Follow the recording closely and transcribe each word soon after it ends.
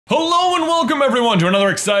Hello and welcome everyone to another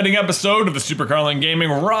exciting episode of the Super Carlin Gaming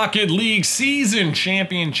Rocket League Season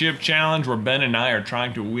Championship Challenge where Ben and I are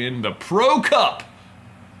trying to win the Pro Cup.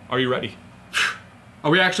 Are you ready?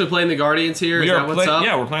 Are we actually playing the Guardians here? Is that what's up?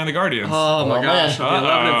 Yeah, we're playing the Guardians. Oh my gosh. 11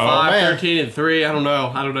 and 5, 13 and 3. I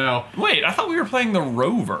don't know. Wait, I thought we were playing the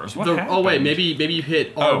Rovers. What happened? Oh wait, maybe you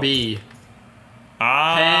hit RB.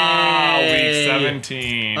 Week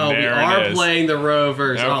 17. Oh, we are playing the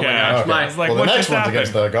Rovers. Okay. Oh my gosh. Okay. It's like, well, the next one's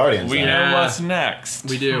against the Guardians. We know what's next.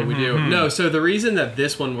 We do. No, so the reason that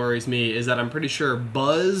this one worries me is that I'm pretty sure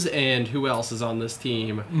Buzz and who else is on this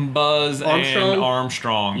team? Buzz and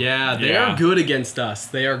Armstrong. Yeah, they are good against us.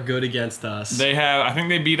 They have, I think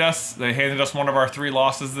they beat us. They handed us one of our 3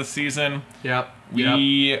 losses this season. Yep.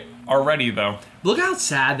 We are ready though. Look how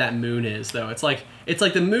sad that moon is though. It's like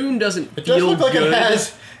the moon doesn't It feel does look like good.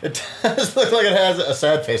 it does look like it has a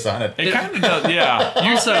sad face on it. It kind of does, yeah.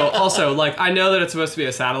 Also, like, I know that it's supposed to be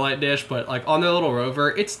a satellite dish, but like on their little rover,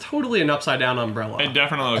 it's totally an upside down umbrella. It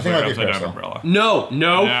definitely looks like an upside down umbrella. No.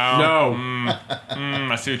 I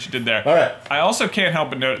see what you did there. All right. I also can't help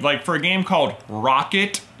but note, like, for a game called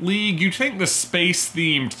Rocket League, you'd think the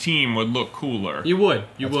space-themed team would look cooler. You would.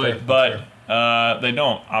 But they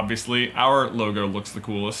don't, obviously. Our logo looks the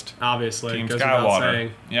coolest. Obviously. Team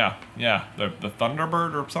Skywater. Yeah. The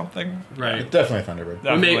Thunderbird or something. Right. It's definitely a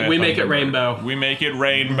Thunderbird. We make it rainbow. We make it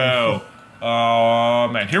rainbow. Oh,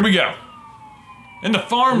 man. Here we go. In the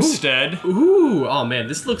farmstead. Ooh. Oh, man.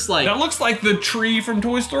 This looks like... That looks like the tree from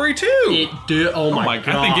Toy Story 2. Oh, my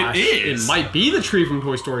gosh. I think it is. It might be the tree from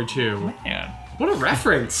Toy Story 2. Man. What a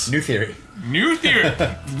reference. New theory.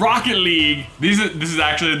 Rocket League. This is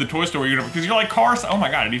actually the Toy Story universe because you're like cars. Oh my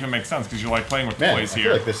god, it even makes sense because you're like playing with toys here. I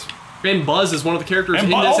feel like this. And Buzz is one of the characters in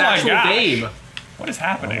this actual game. What is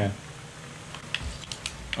happening?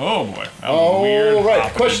 Oh boy. All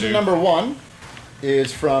right. Question number 1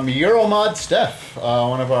 is from Euromod Steph,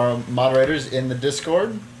 one of our moderators in the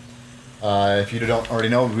Discord. If you don't already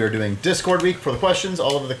know, we are doing Discord week for the questions.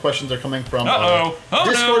 All of the questions are coming from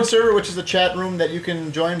Discord server, which is a chat room that you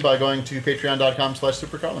can join by going to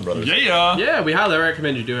patreon.com/SuperCarlinBrothers. Yeah, we highly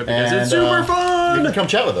recommend you do it because it's super fun. You can come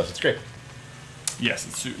chat with us. It's great. Yes,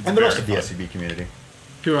 it's and the rest of the SCB community.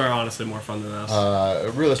 Who are honestly more fun than us.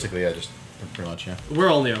 Realistically, yeah, just pretty much, yeah.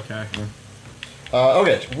 We're only okay. Yeah.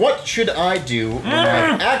 Okay, what should I do when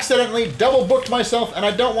I accidentally double booked myself and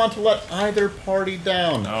I don't want to let either party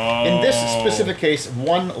down? In this specific case,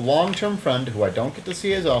 one long-term friend who I don't get to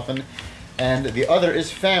see as often, and the other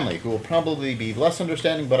is family, who will probably be less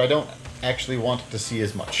understanding, but I don't actually want to see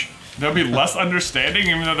as much. They'll be less understanding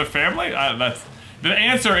even though they're family? The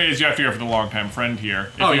answer is you have to go for the long-time friend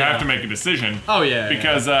here if you have to make a decision.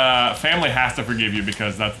 Because family has to forgive you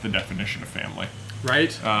because that's the definition of family.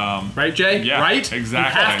 Right? Right, Jay? Yeah, right?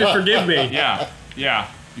 Exactly. You have to forgive me. Yeah.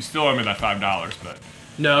 You still owe me that $5, but...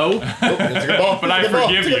 No. It's a good ball. But I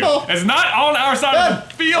forgive you. It's not on our side of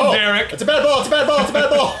the field, Derek. It's a bad ball.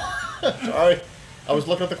 Sorry. I was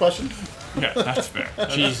looking at the question. Yeah, that's fair.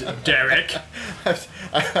 Jeez, Derek.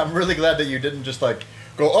 I'm really glad that you didn't just like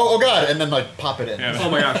go, oh god, and then like pop it in. Yeah,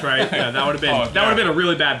 oh my gosh, right? Yeah, that would have been a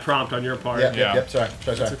really bad prompt on your part. Yep, sorry.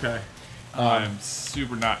 It's okay. I'm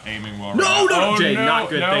super not aiming well. No, Jay, not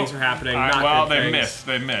good things are happening. They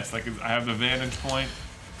missed. Like, I have the vantage point,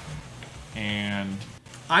 and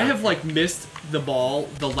I have like missed the ball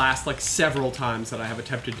the last like several times that I have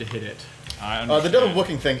attempted to hit it. The double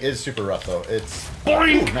booking thing is super rough though. It's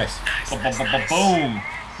boing. Ooh, nice. Boom.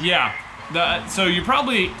 Yeah. So you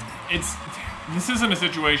probably this isn't a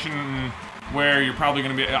situation where you're probably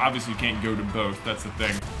going to be, obviously you can't go to both, that's the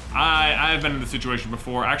thing. I've been in this situation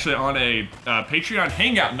before. Actually, on a Patreon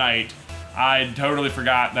hangout night, I totally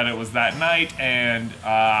forgot that it was that night, and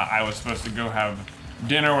I was supposed to go have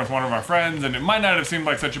dinner with one of our friends, and it might not have seemed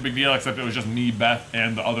like such a big deal, except it was just me, Beth,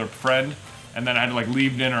 and the other friend, and then I had to like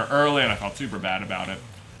leave dinner early, and I felt super bad about it.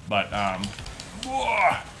 But,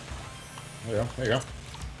 There you go.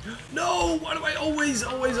 No, why do I always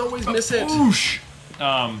miss it? Whoosh!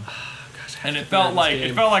 And it felt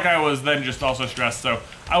like I was then just also stressed. So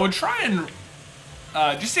I would try and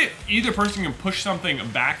just see if either person can push something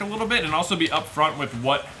back a little bit and also be upfront with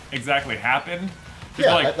what exactly happened.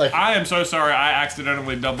 Yeah, like I am so sorry. I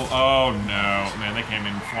accidentally double. Oh no, man! They came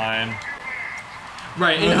in flying.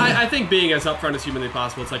 Right, and I think being as upfront as humanly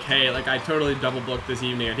possible, it's like, hey, like I totally double booked this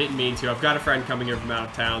evening. I didn't mean to. I've got a friend coming here from out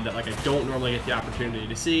of town that like I don't normally get the opportunity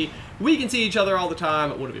to see. We can see each other all the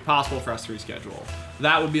time. Would it be possible for us to reschedule?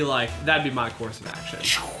 That'd be my course of action.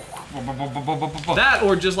 That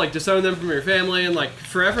or just like disown them from your family and like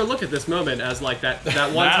forever look at this moment as like that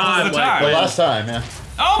one time. The last time, yeah.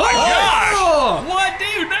 Oh my gosh! Oh! What,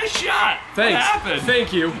 dude? Nice shot. Thanks. What happened?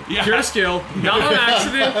 Thank you. Yeah. Pure skill. Not on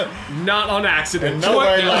accident. Not on accident. And no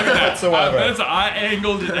way Look at that. whatsoever. I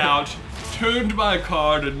angled it out, turned my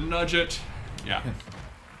car to nudge it. Yeah.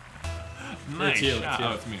 Nice It's you, shot. it's you.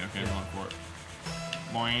 Oh, it's me. Okay, I'm going for it.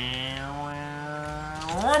 Boing.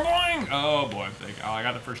 Oh boy. Oh, I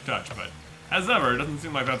got the first touch, but as ever, it doesn't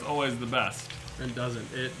seem like that's always the best. It doesn't.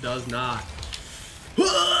 It does not.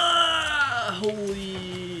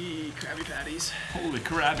 Holy Krabby Patties. Holy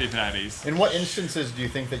Krabbie Patties. In what instances do you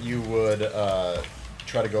think that you would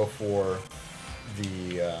try to go for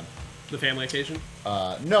the family occasion?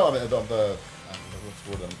 no, I mean, what's the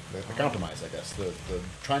word? The compromise, I guess. The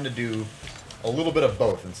trying to do a little bit of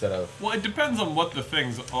both instead of. Well, it depends on what the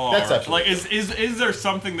things are. That's absolutely like, is there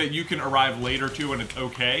something that you can arrive later to and it's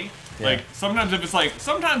okay? Yeah. Like sometimes if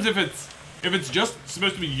it's just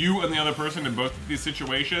supposed to be you and the other person in both of these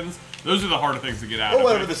situations, those are the harder things to get out of. Well,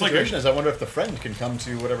 whatever the It's like situation is, I wonder if the friend can come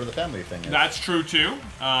to whatever the family thing is. That's true too.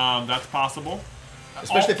 That's possible.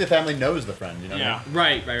 Especially if the family knows the friend, you know. Yeah. What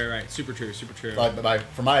I mean? Right. Super true.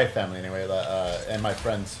 For my family anyway, and my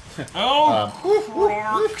friends. Oh,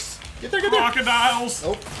 Whoops. Get there. crocodiles!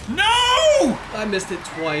 Oh. No! I missed it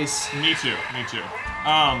twice. Me too.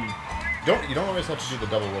 You don't always have to do the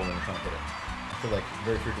double roll when you're trying to hit it. I feel like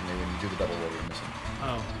very frequently when you do the double roll, you're missing.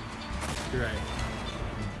 Oh, you're right.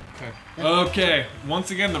 Okay, once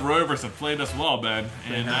again, the Rovers have played us well, Ben,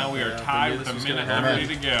 and now we are tied with a minute and ready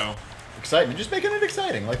to go. Excitement, just making it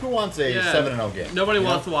exciting. Like, who wants a 7-0 game? Nobody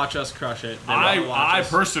wants to watch us crush it. I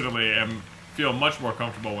personally feel much more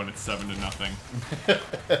comfortable when it's 7-0.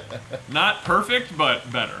 Not perfect,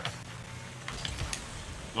 but better.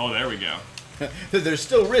 Oh, there we go. There's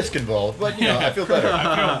still risk involved, but you know, I feel better.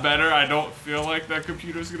 I feel better. I don't feel like that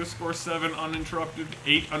computer's gonna score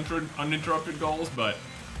 8 uninterrupted goals, but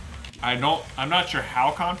I'm not sure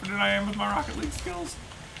how confident I am with my Rocket League skills.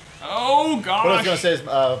 Oh gosh. What I was gonna say is,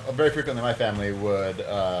 very frequently my family would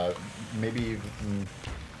maybe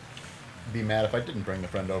be mad if I didn't bring the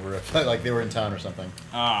friend over, if like they were in town or something.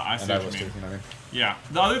 I see what you mean. Too, you know what I mean? Yeah.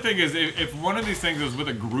 The other thing is, if one of these things is with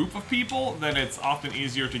a group of people, then it's often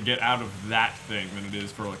easier to get out of that thing than it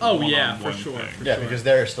is for like a one-on-one for sure. thing. Yeah, because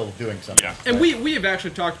they're still doing something. Yeah. And we have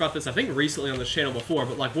actually talked about this, I think, recently on this channel before,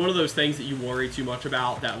 but like one of those things that you worry too much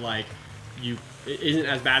about that like it isn't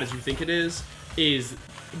as bad as you think it is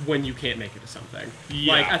when you can't make it to something.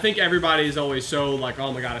 Yeah. Like, I think everybody is always so like,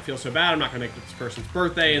 oh my god, I feel so bad, I'm not gonna make this person's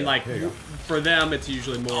birthday, and like for them it's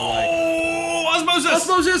usually more like, oh, osmosis!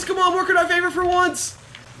 Osmosis, come on, work on our favor for once!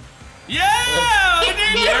 Yeah! I did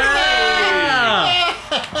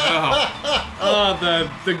it!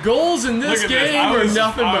 The goals in this game are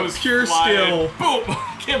nothing but pure skill. Boom!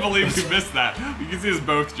 Can't believe we missed that. You can see us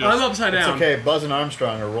both just. I'm upside down. It's okay, Buzz and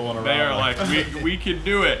Armstrong are rolling around. They are like, we can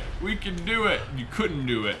do it. We can do it. You couldn't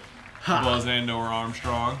do it. Buzz and or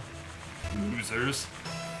Armstrong. Losers.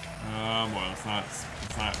 Well, it's not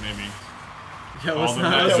maybe. Yeah, let's All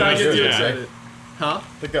not the get too yeah. excited. Huh? I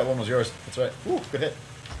think that one was yours. That's right. Ooh, good hit.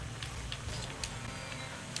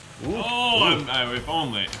 Ooh, Oh, ooh. if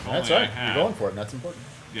only. That's I right. had. You're going for it, and that's important.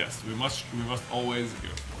 Yes, we must always go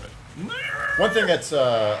for it. One thing that's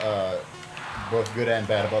both good and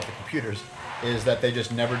bad about the computers is that they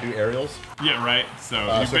just never do aerials. Yeah, right.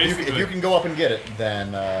 So, So if you can go up and get it,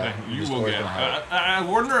 then you just will always get. gonna have it. I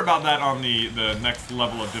wonder about that on the next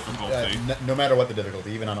level of difficulty. No matter what the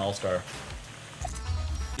difficulty, even on All-Star.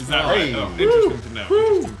 Is that Hey. right? Oh, interesting to know.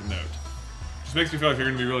 Interesting to note. Just makes me feel like they're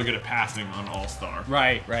going to be really good at passing on All-Star.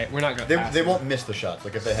 Right. We're not gonna. They won't miss the shots.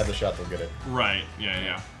 Like if they have the shot, they'll get it. Right.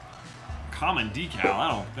 Yeah. Common decal. I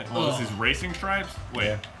don't think. Oh, this is racing stripes. Wait.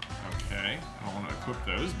 Yeah. Okay. I don't want to equip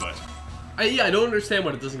those, but I don't understand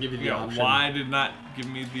what it doesn't give you the option. why did not give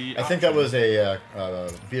me the? I think that was a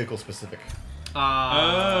vehicle specific. Oh,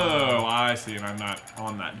 I see, and I'm not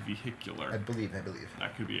on that vehicular. I believe. That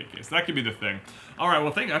could be a case. That could be the thing. All right.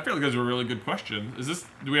 Well, I feel like those were really good questions. Is this?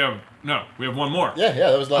 Do we have? No, we have one more. Yeah,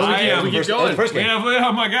 that was last I week. am- That was we the keep that was the first game.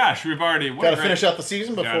 Oh my gosh, we've already. Got to finish out the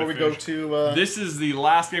season before we go to. This is the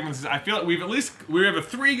last game of the season. I feel like we have a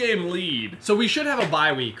 3-game lead. So we should have a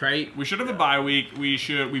bye week, right? We should have a bye week.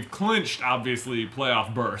 We've clinched obviously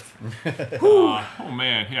playoff berth. Oh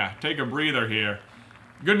man, yeah. Take a breather here.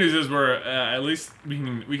 Good news is we're at least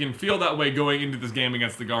we can feel that way going into this game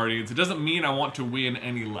against the Guardians. It doesn't mean I want to win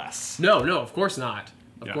any less. No, of course not.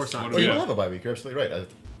 Of Yes, course not. what Well, you Yeah. will have a bye week. You're absolutely right.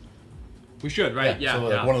 We should, right? Yeah. So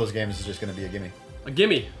one of those games is just going to be a gimme. A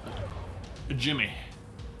gimme. Jimmy.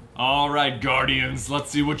 All right, Guardians.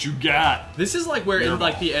 Let's see what you got. This is like where in Your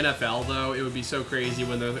like ball. the NFL though, it would be so crazy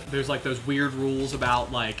when there's like those weird rules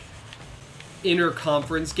about like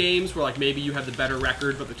inter-conference games where like maybe you have the better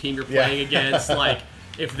record, but the team you're playing against, like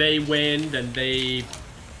if they win, then they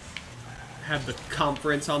have the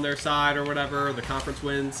conference on their side or whatever. The conference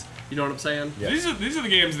wins. You know what I'm saying? Yeah. These are the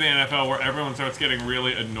games in the NFL where everyone starts getting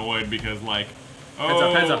really annoyed because like,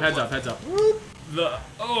 oh, heads up.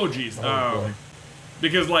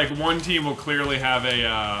 Because like one team will clearly have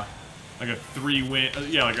a like a 3-win,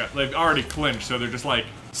 they've already clinched, so they're just like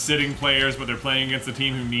sitting players, but they're playing against a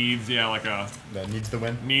team who needs that needs the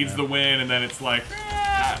win. The win, and then it's like,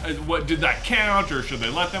 what did that count, or should they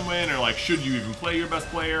let them win, or like should you even play your best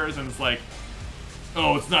players? And it's like,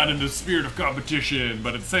 oh, it's not in the spirit of competition,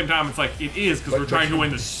 but at the same time, it's like it is because we're trying to win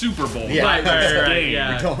the Super Bowl. Yeah, right.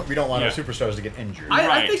 Yeah. We don't want our superstars to get injured.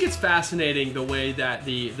 I think it's fascinating the way that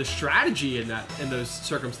the strategy in those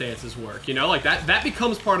circumstances work. You know, like that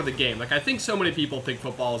becomes part of the game. Like I think so many people think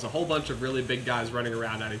football is a whole bunch of really big guys running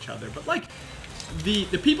around at each other, but like the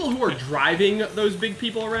people who are driving those big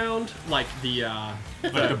people around, like the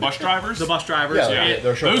bus drivers. The bus drivers. Yeah,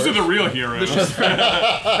 those are the real heroes.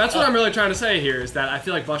 That's what I'm really trying to say here, is that I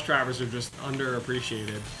feel like bus drivers are just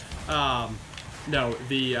underappreciated. No,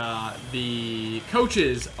 the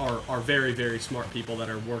coaches are very, very smart people that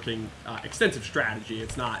are working extensive strategy.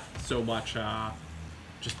 It's not so much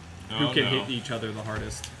just who can hit each other the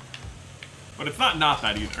hardest. But it's not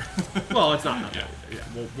that either. Well, it's not that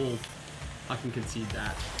either. Yeah, I can concede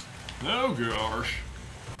that. No, gosh.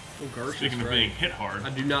 Oh, Gersh. Speaking of being hit hard. I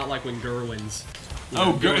do not like when Ger wins.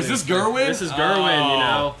 Is this Gerwin? This is Gerwin, you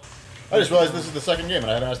know. I just realized this is the second game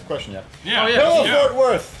and I haven't asked the question yet. Yeah. Oh, yeah. Bill Fort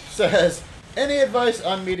Worth says, any advice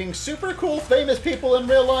on meeting super cool famous people in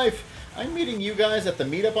real life? I'm meeting you guys at the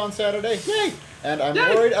meetup on Saturday. Yay! And I'm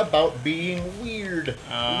worried about being weird.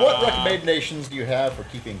 What recommendations do you have for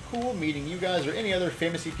keeping cool, meeting you guys or any other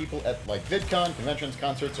famousy people at like VidCon, conventions,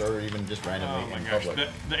 concerts, or even just randomly in public?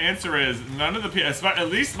 The answer is none of the people, at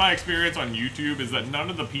least my experience on YouTube is that none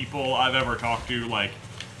of the people I've ever talked to like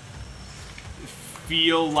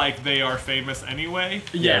feel like they are famous anyway.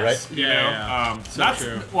 Yeah, right? You know? So that's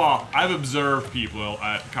true. Well, I've observed people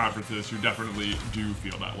at conferences who definitely do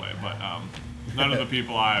feel that way, but none of the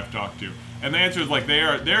people I have talked to. And the answer is like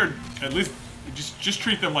they're at least just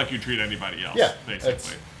treat them like you treat anybody else. Yeah,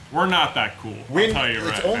 basically. We're not that cool. I'll tell you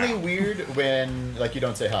right It's only now. weird when like you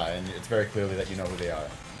don't say hi and it's very clearly that you know who they are.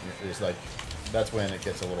 It's like that's when it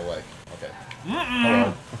gets a little like okay.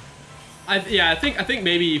 Hello. I think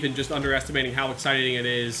maybe even just underestimating how exciting it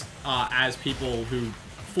is as people who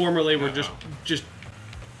formerly were just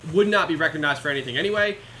would not be recognized for anything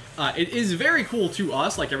anyway. It is very cool to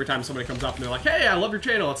us, like every time somebody comes up and they're like, hey, I love your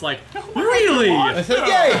channel, it's like, really? I said,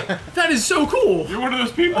 yay! That is so cool! You're one of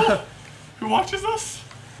those people who watches us?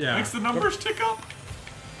 Yeah. Makes the numbers tick up?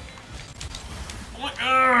 I'm like,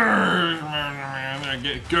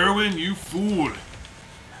 Gerwin, you fool.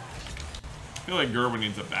 I feel like Gerwin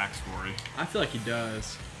needs a backstory. I feel like he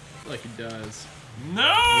does.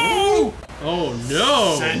 No! Oh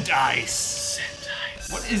no! Sent ice.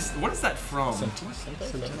 What is that from?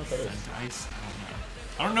 Ice.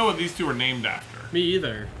 I don't know what these two are named after. Me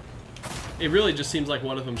either. It really just seems like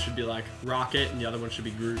one of them should be like Rocket and the other one should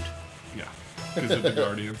be Groot. Yeah, because of the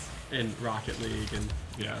Guardians. And Rocket League and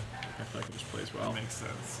Yeah, I feel like it just plays well. makes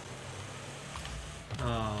sense.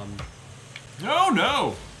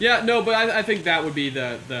 No. Yeah, no, but I think that would be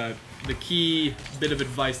the key bit of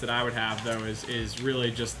advice that I would have though is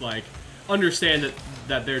really just like understand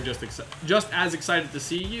that they're just as excited to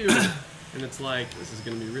see you, and it's like this is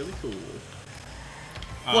gonna be really cool.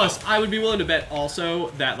 Plus, I would be willing to bet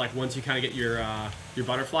also that like once you kind of get your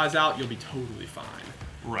butterflies out, you'll be totally fine.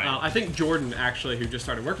 Right. I think Jordan actually, who just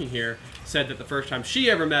started working here, said that the first time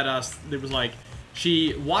she ever met us, it was like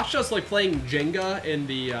she watched us like playing Jenga in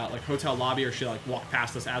the like hotel lobby, or she like walked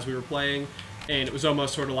past us as we were playing, and it was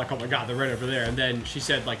almost sort of like, oh my god, they're right over there. And then she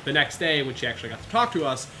said like the next day when she actually got to talk to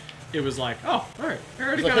us, it was like, oh, all right, I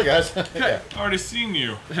already got Hey guys. Okay. Already seen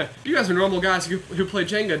you. You guys are normal guys who play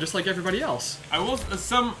Jenga just like everybody else. I will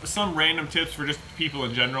some random tips for just people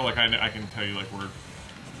in general. Like I can tell you, like we're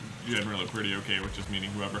generally pretty okay with just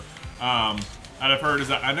meeting whoever. And I've heard is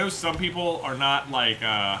that I know some people are not like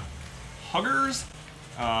huggers.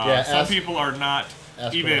 Some people are not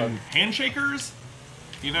even handshakers.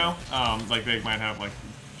 You know, like they might have like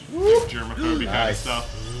germaphobic kind of stuff.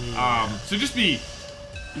 So just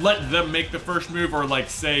let them make the first move, or like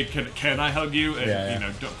say, can I hug you? And you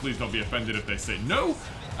know, please don't be offended if they say no.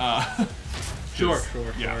 Sure.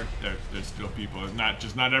 Yeah, there's still people.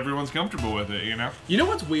 Not everyone's comfortable with it, you know. You know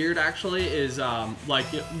what's weird actually is like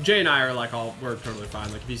Jay and I are like we're totally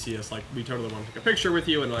fine. Like if you see us, like we totally want to take a picture with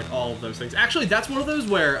you and like all of those things. Actually, that's one of those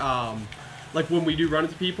where like when we do run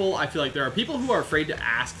into people, I feel like there are people who are afraid to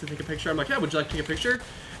ask to take a picture. I'm like, yeah, would you like to take a picture?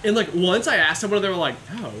 And like once I asked someone, they were like,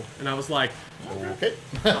 no, and I was like, Okay.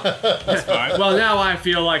 That's fine. well, now I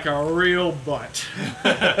feel like a real butt.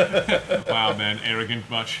 Wow, man, arrogant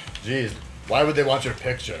much. Jeez, why would they want your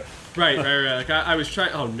picture? Right. Like I was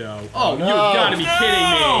trying. Oh no. Oh, no. you've got to be kidding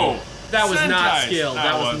me. That was not Sentai. skilled.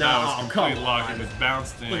 That was not. Oh, come complete luck. on. It just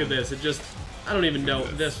bounced in. Look at this. It just. I don't even know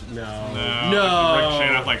this. No. No.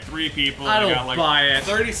 Ricocheted off like 3 people. I don't got like buy it.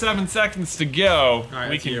 37 seconds to go. All right,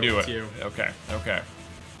 we it's can you, do it's it. you. Okay. Okay.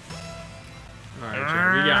 All right,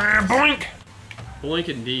 Joe, we got this. Boink. Blink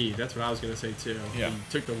indeed. That's what I was gonna say too. Yeah. You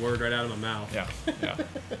took the word right out of my mouth. Yeah. Yeah.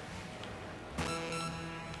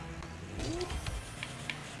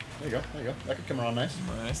 There you go. There you go. That could come around nice.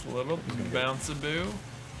 Nice little bounce-a-boo.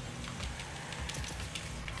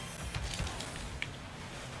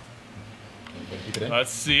 Keep it in. Let's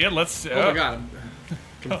see it. Let's see. Oh my god, I'm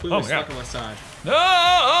completely Oh my stuck God. on my side. No!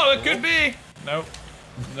 Oh, it could be. Nope.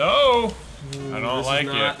 No. I don't This like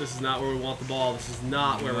is not, it. This is not where we want the ball. This is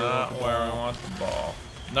not where we want Not the where I ball. want the ball.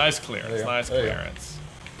 Nice There clearance. you go. Nice There you go. clearance.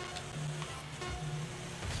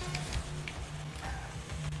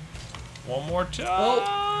 One more time.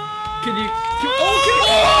 Oh. Can you?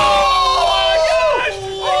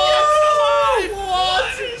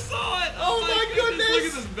 What? He saw it! Oh my goodness! Look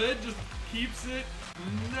at this bed, just keeps it.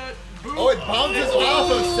 Boom. Oh, it bounces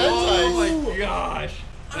off of Sentai. Oh my gosh.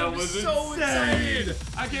 That I'm was so insane. excited.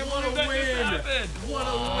 I can't What believe a that win. just happened. What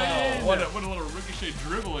a win. What a little ricochet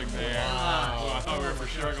dribbling there. Wow. Oh, I thought we were for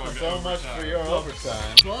sure going to So much overtime. for your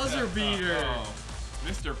overtime. Buzzer beater. Oh,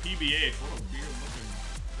 Mr. PBH, what a weird looking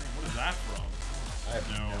thing. What is that from? I have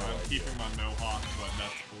No, no I'm idea. keeping my no hawk, but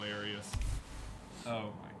that's hilarious.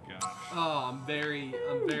 Oh my gosh. Oh, I'm very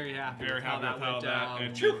happy. Very with how happy that with how went that down.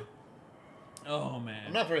 ended. Oh man.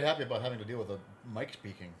 I'm not very happy about having to deal with a mic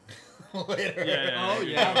speaking later. Yeah. Oh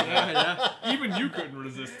yeah. Even you couldn't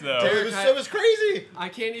resist though. Dude, it was crazy. I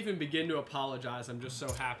can't even begin to apologize. I'm just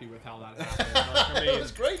so happy with how that happened. Like, I mean, It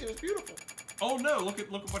was great. It was beautiful. Oh no! Look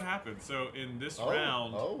at what happened. So in this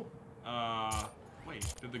round, Oh. wait,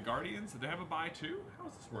 did the Guardians? Did they have a bye too? How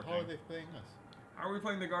is this working? How are they playing us? How are we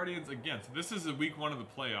playing the Guardians again? So this is week 1 of the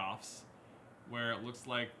playoffs, where it looks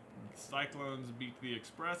like Cyclones beat the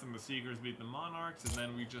Express and the Seekers beat the Monarchs, and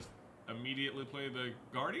then we just immediately play the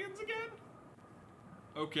Guardians again?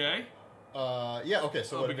 Okay. Yeah, okay,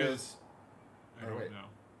 so Oh, what it because is... I Or don't wait. know.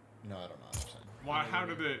 No, I don't know. Actually. Why? How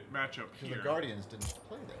did it match up Because here? the Guardians didn't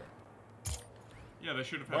play there. Yeah, they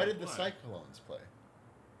should have had Why a did the play. Cyclones play?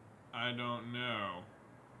 I don't know.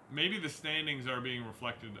 Maybe the standings are being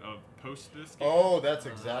reflected of post this game. Oh, that's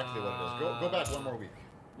exactly what it is. Go back one more week.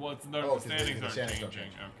 Well, it's, Oh, 'cause the standings the aren't standings don't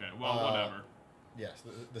changing. change. Okay, well, whatever. Yes,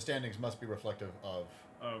 the standings must be reflective of...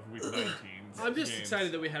 Of week 19. I'm just games.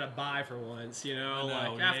 excited that we had a bye for once. You know, I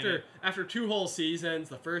know, like after 2 whole seasons,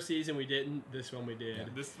 the first season we didn't, this one we did. Yeah.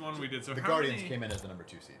 This one we did. So The how Guardians many... came in as the number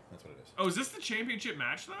 2 seed. That's what it is. Oh, is this the championship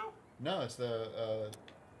match though? No, it's the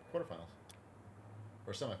quarterfinals.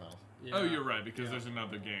 Or semifinals. Yeah. Oh, you're right because there's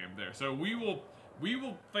another game there. So we will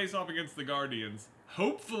face off against the Guardians.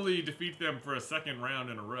 Hopefully defeat them for a 2nd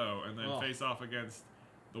round in a row, and then face off against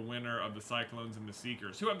the winner of the Cyclones and the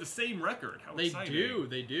Seekers, who have the same record. How exciting.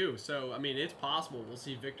 They do. So, I mean, it's possible we'll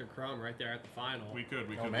see Victor Crumb right there at the final. We could.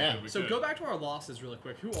 Oh, man. So go back to our losses really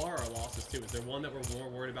quick. Who are our losses, too? Is there one that we're more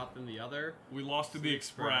worried about than the other? We lost to the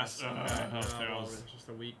Express. Okay. That Well, was- it's just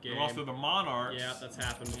a weak game. we lost to the Monarchs. Yeah, that's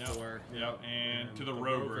happened before. Yep. And to the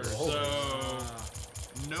Rovers.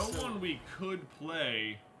 No one we could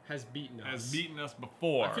play has beaten us. has beaten us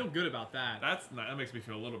before. I feel good about that. That makes me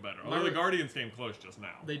feel a little better. Although the Guardians came close just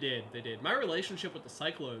now. They did. My relationship with the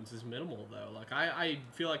Cyclones is minimal, though. Like, I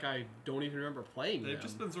feel like I don't even remember playing They've them.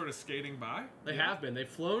 just been sort of skating by. They have been. They've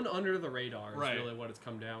flown under the radar is Right. really what it's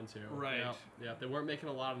come down to. Right. Yeah, they weren't making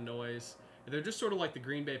a lot of noise. They're just sort of like the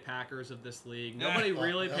Green Bay Packers of this league. Nobody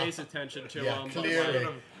really pays attention to Yeah, them. clearly.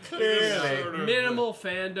 Sort of- Minimal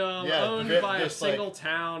fandom, Yeah, owned by a just single like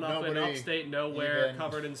town up in nobody upstate nowhere, even-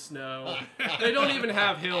 covered in snow. They don't even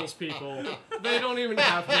have hills, people. They don't even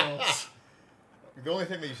have hills. The only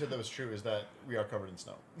thing that you said that was true is that we are covered in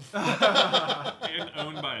snow. and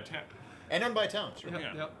owned by a town. And owned by a town, sure.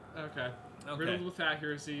 Yep. Okay. Riddled with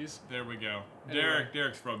accuracies. There we go. Anyway.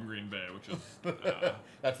 Derek's from Green Bay, which is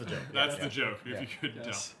That's the joke. that's Yeah. the joke. If Yeah. you couldn't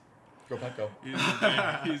Yes. Go Pack Go.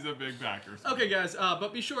 He's a big Packer. So. Okay, guys,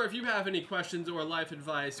 but be sure if you have any questions or life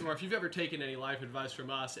advice, or if you've ever taken any life advice from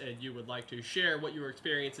us and you would like to share what your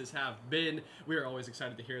experiences have been, we are always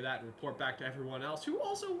excited to hear that and report back to everyone else who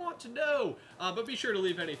also want to know. But be sure to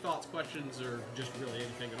leave any thoughts, questions, or just really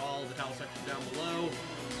anything at all in the towel section down below.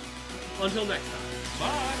 Until next time.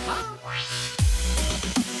 Bye.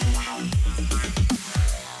 Bye.